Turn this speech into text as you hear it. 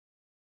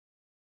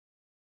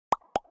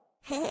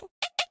Oh,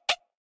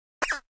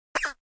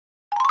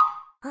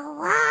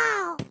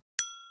 wow!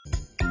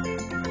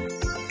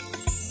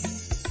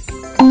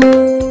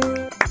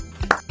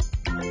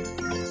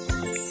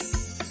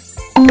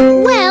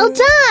 Well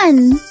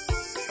done!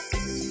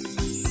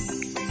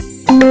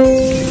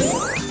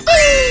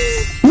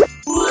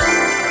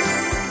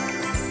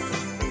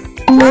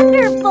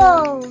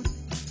 Wonderful!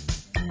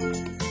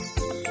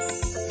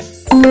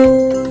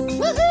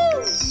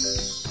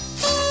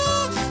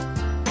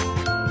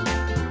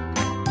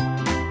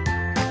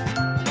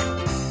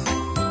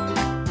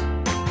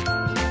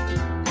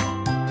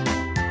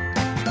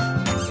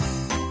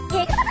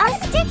 Pick a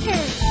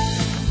sticker.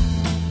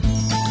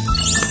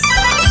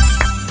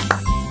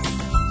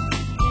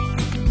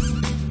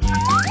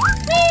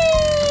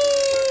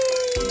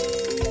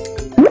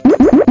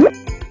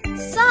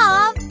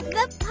 Solve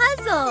the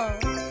puzzle.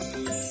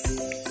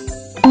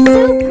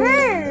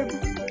 Superb!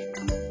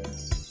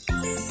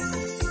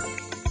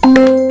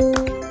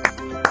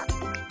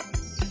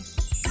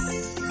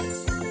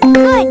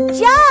 Good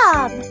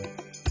job!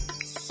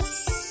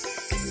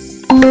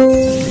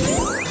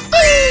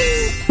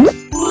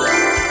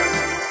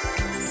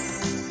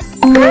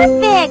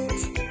 Perfect!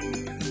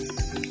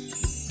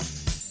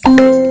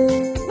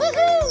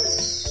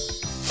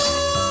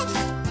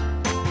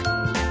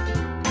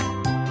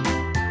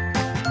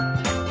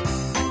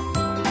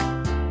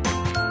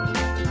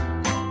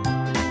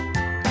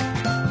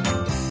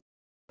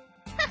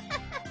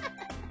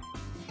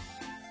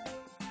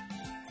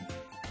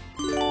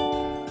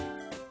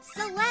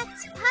 Select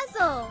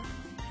puzzle.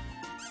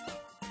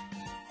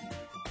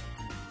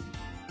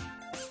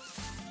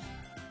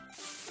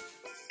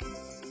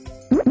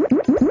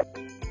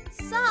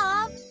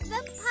 Solve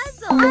the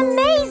puzzle.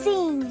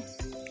 Amazing!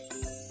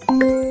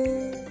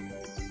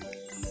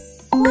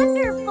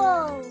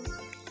 Wonderful!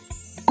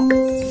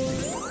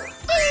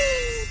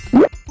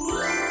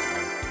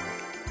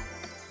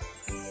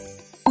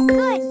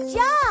 Good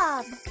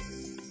job!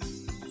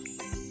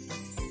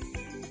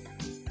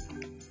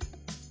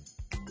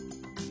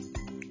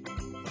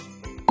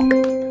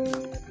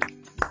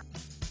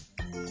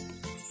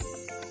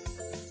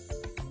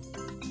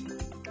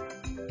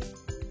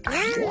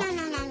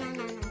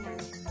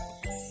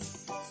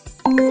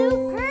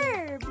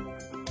 Superb!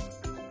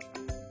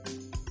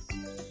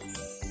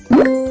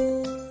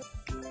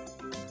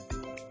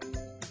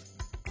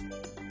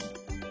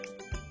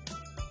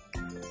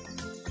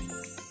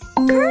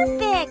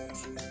 Perfect!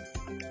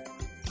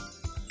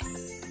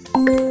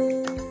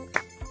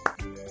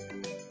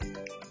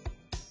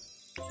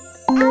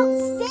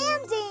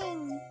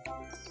 Outstanding!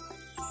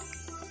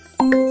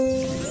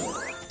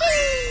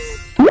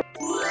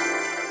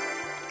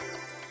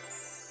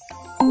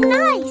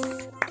 Nice!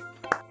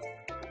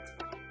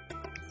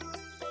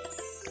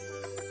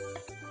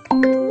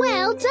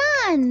 Well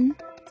done!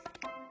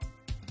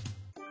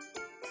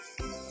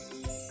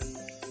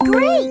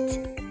 Great!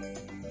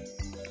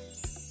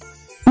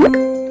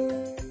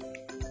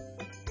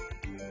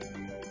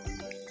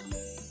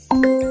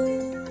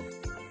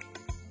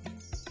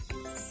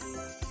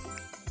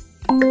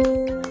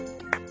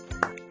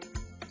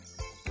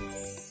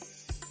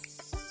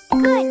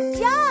 Good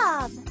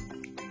job!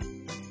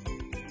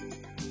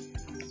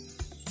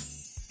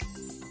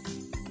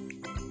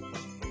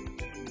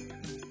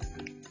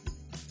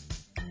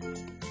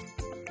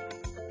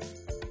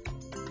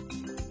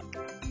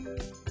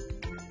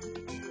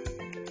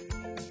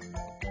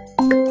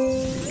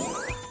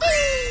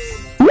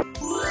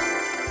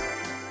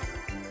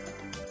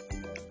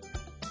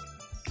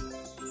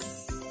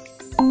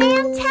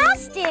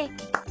 Fantastic!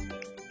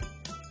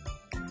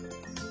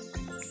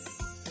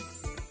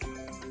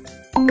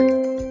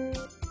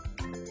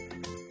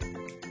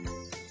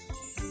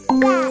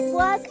 That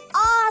was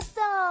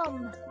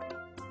awesome!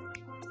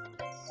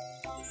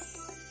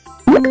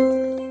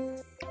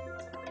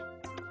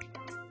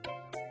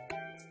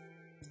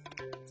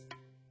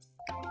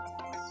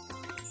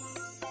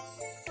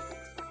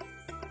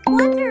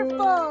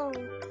 Wonderful!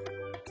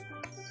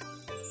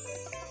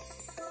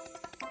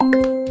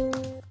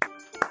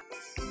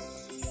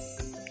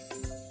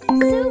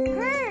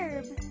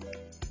 Superb!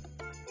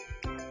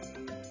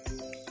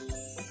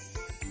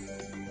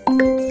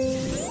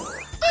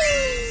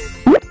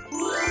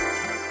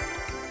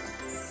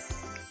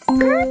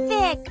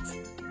 Perfect!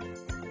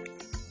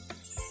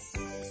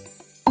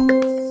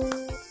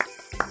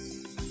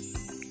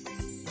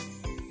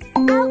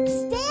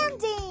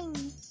 Outstanding!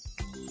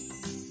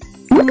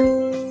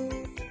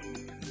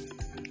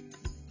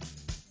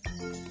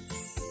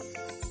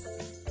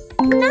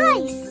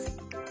 Nice!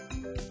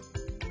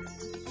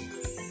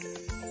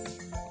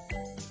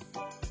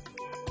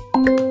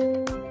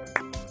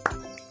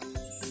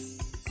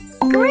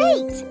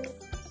 Great!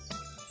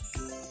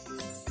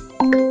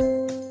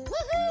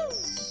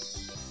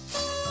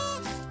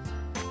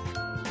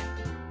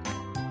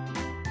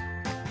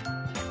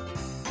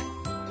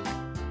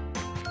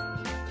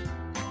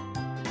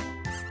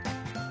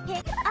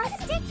 Pick a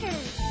sticker.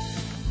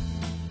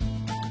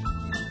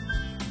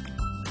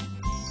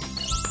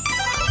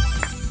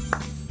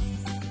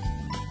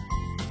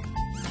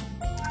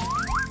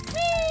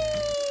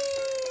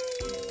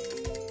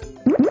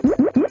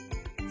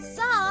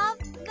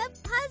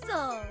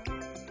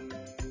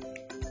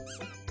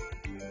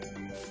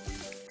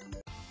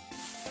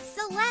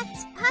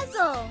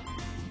 puzzle.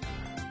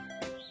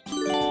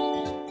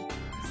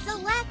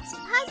 Select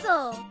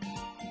puzzle.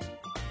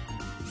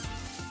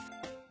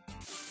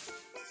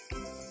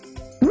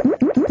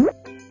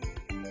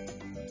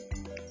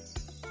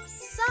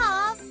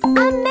 Solve.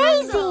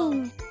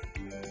 Amazing!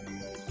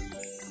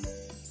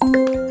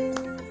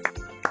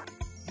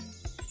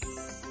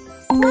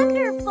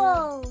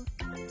 Wonderful!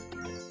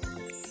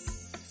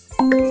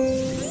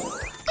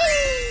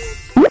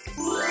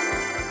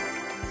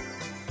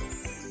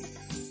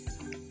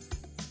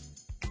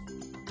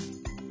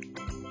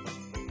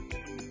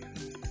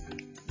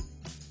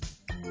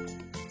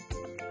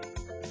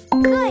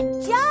 Good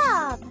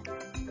job!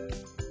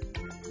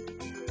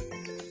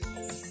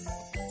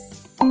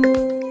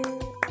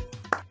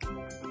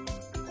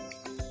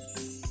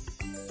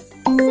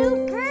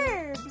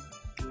 Superb!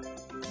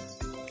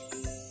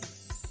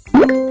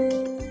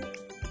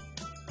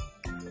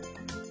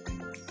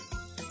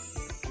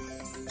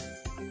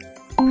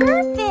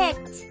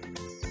 Perfect!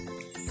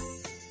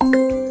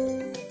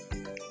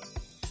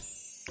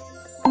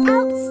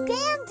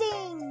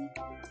 Outstanding!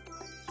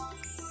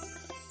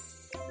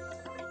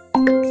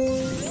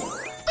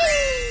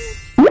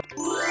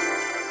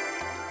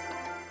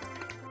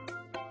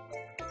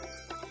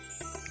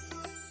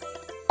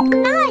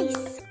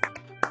 Nice!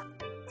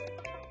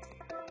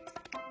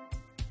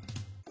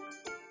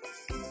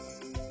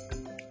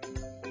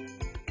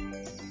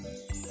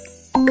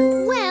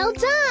 Well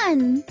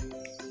done!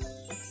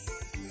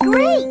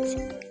 Great!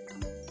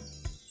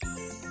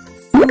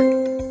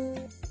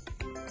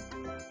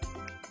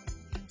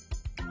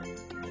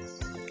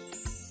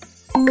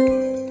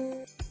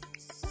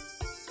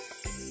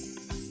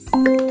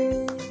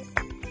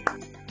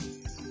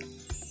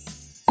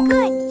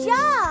 Good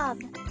job!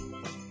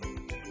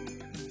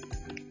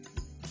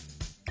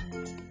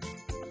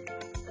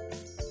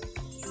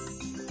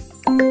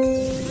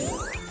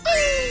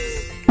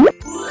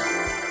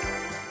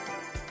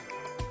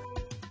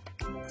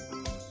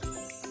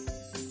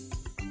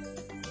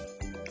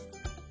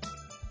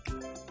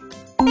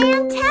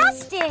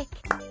 Fantastic!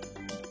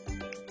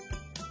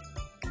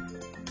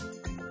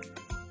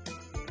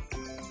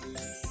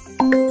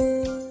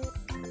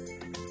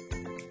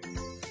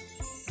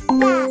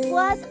 That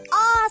was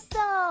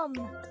awesome!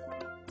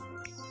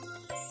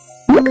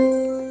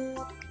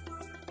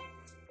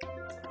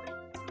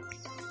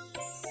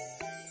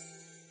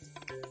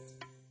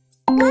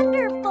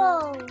 Wonderful!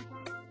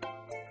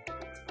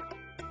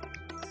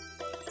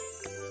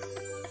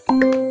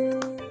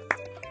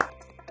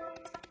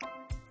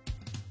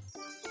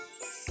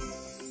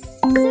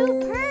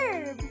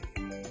 Superb!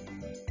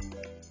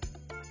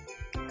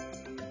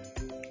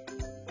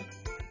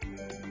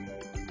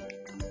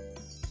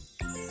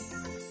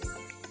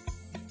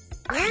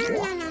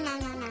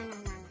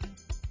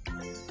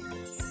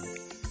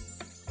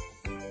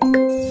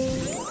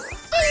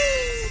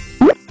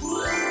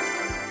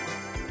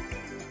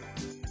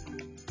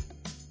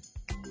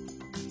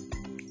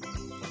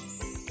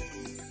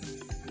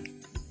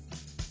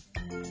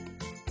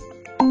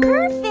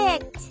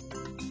 Perfect!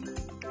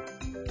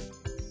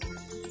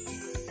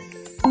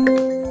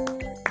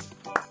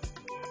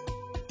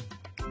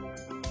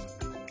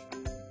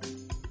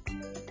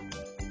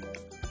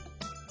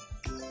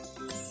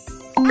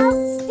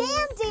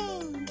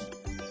 Outstanding!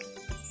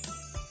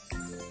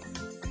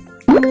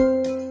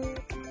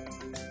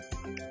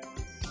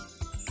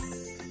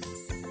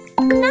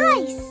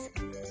 Nice!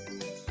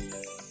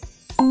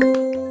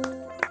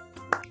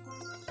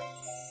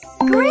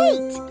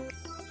 Great!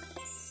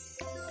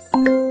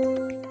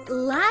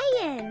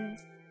 Lion!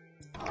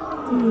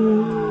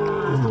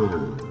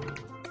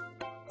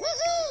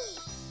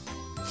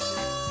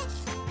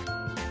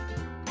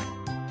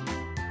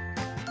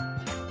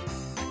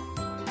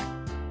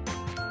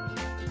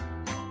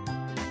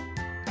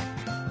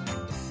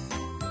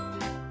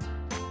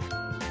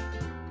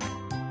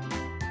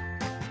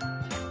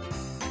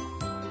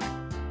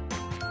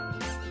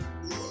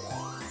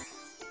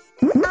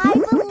 I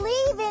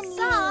believe in you!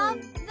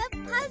 Solve the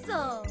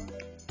puzzle!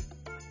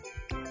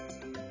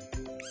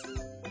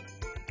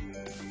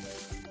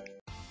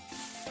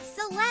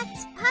 Select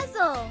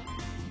puzzle!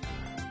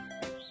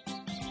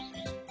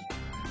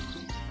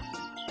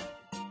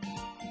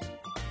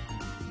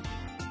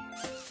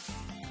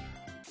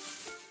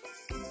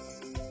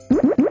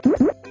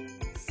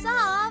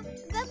 Solve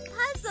the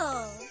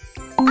puzzle!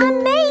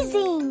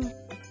 Amazing!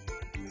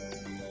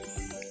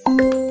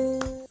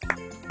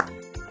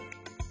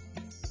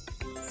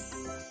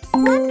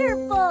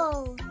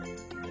 Wonderful!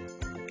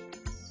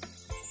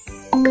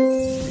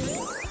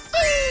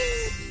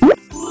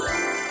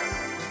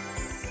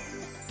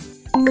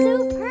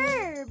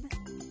 Superb!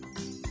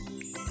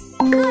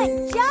 Good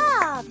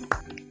job!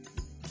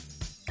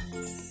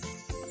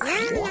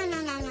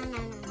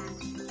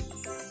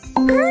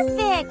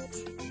 Perfect!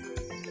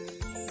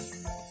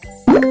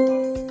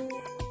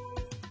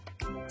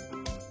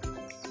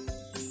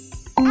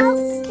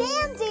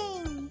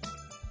 Outstanding!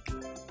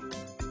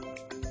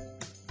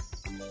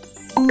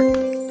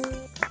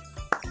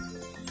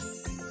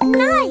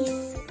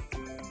 Nice!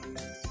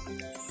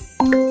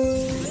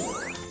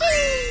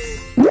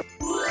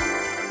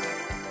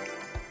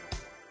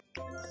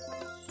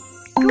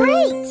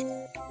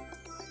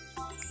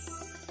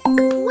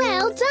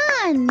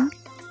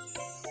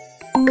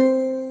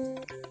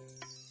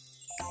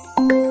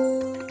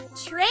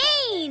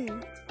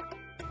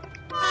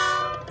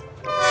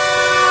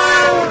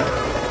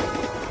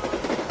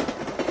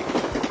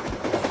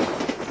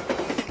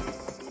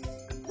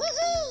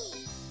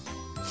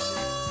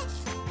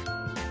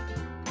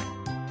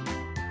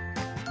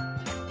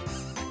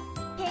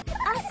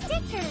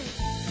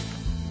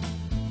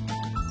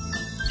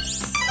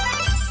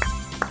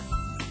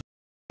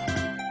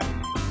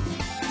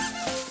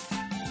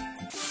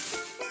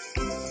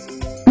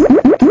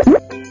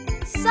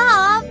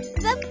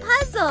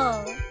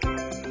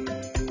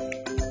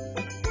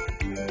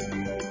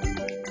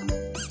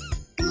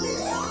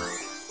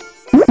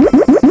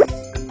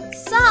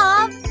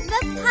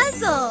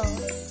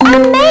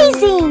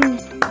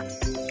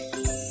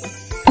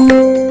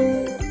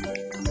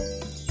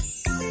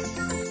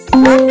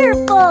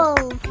 apple.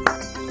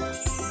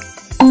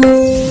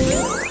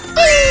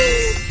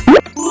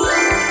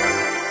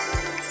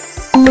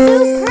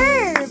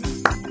 Superb.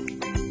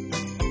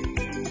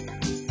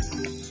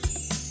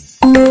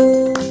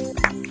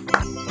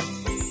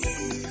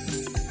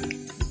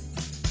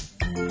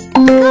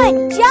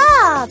 Good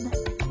job.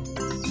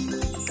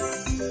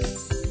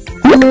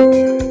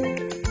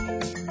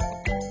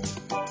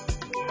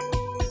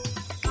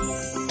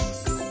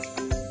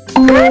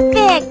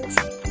 Perfect.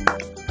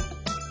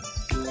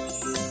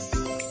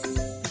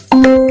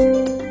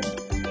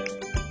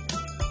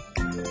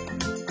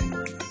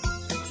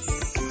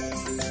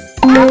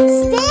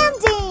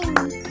 Outstanding.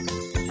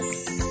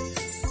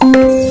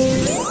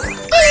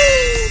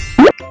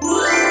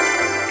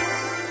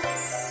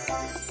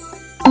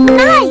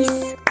 Nice.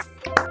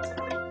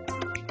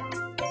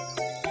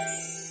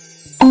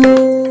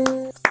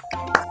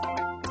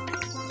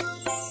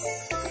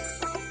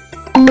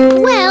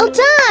 Well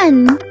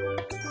done!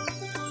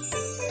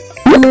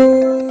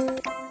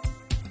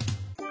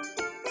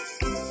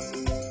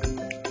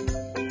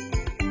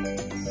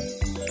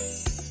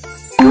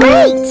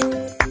 Great.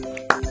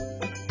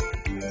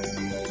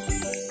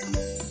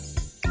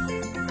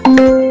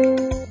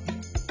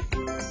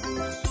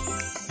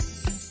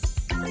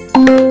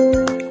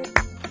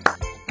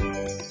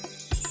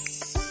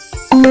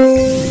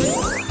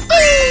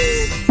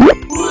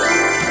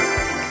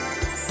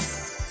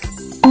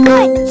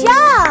 Good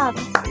job.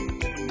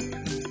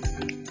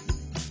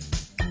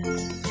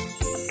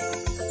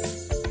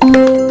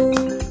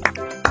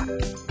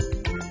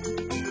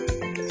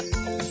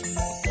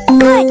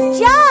 Good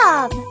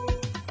job.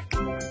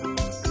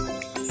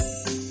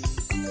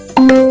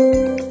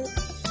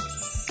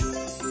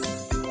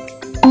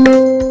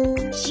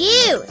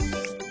 Juice.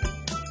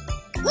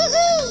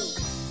 Woohoo!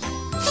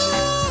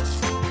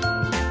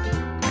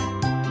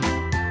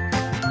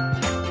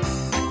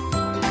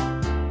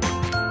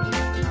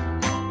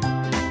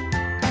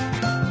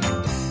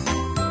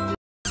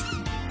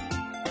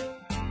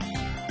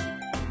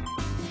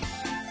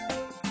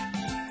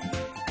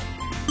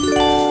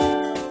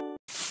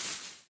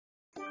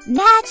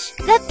 Match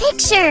the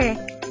picture.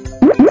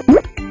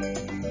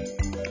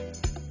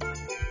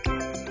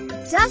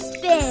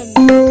 Dustbin.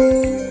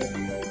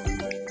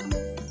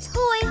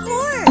 Toy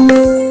horse.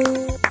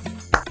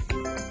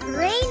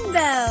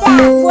 Rainbow.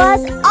 That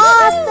was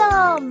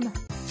awesome.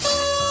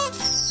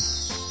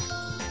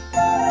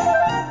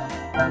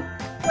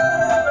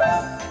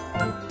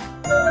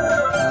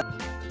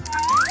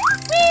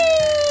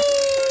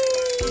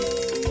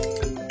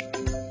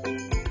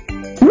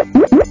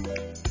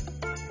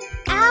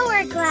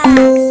 Hourglass.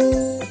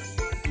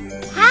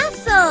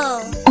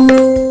 Castle.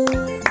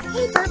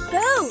 Paper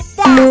boat.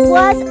 That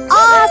was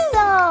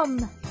awesome.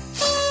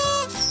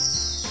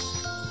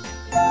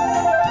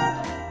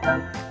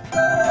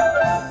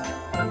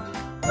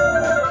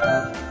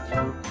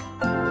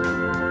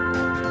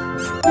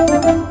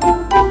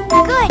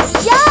 Good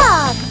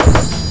job.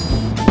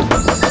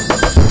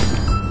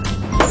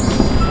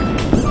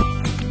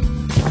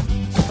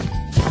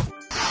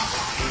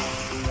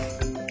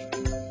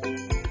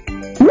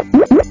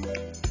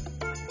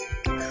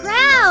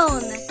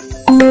 Crown.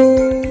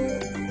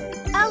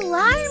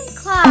 Alarm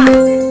clock.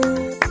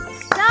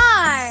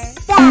 Star.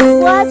 That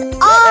was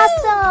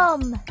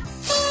awesome.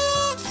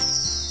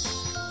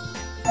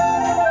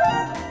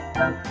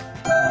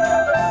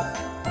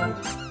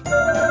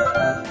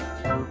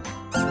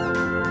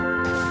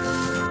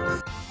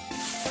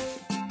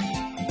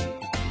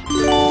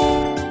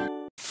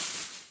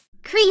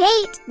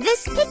 Create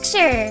this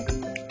picture.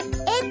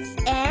 It's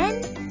an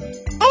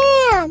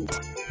ant.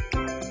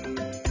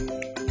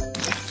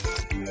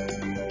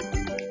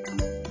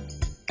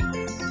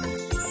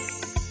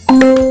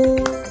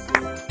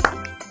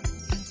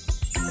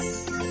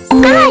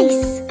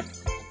 Nice!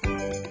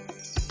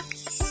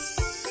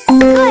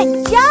 Good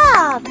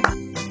job!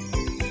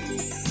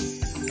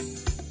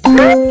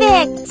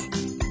 Perfect!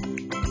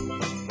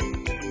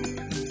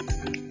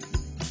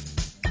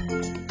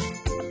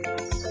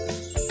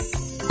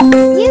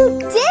 You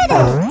did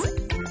it!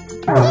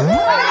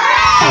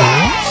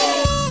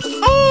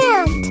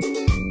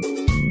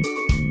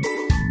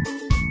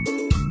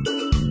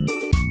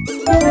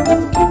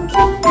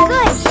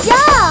 Good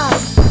job!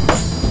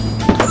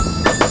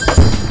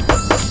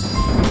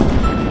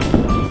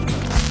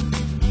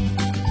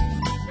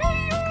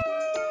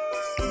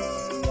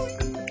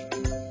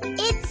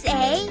 It's a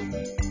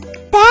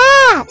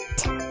bat!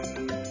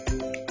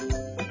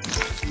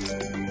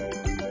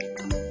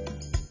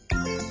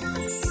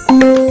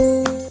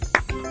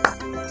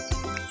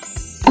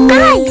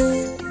 Nice!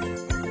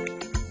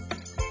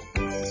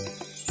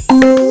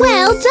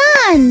 Well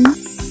done!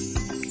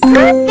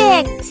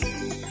 Perfect!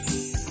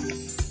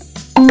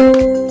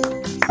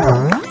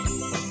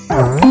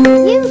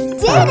 You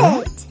did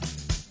it!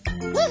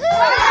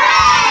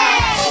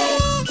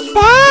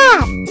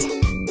 Bat!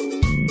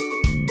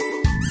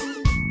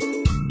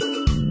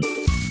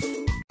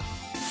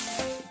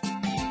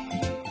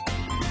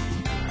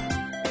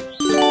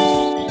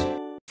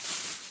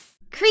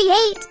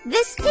 Create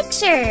this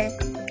picture.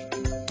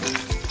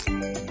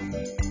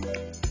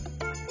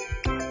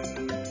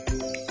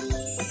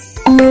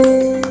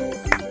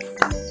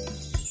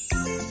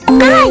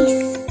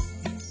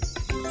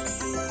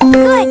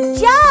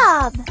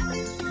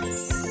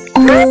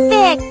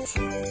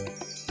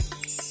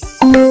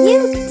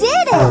 You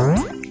did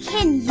it!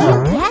 Can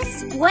you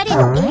guess what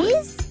it is?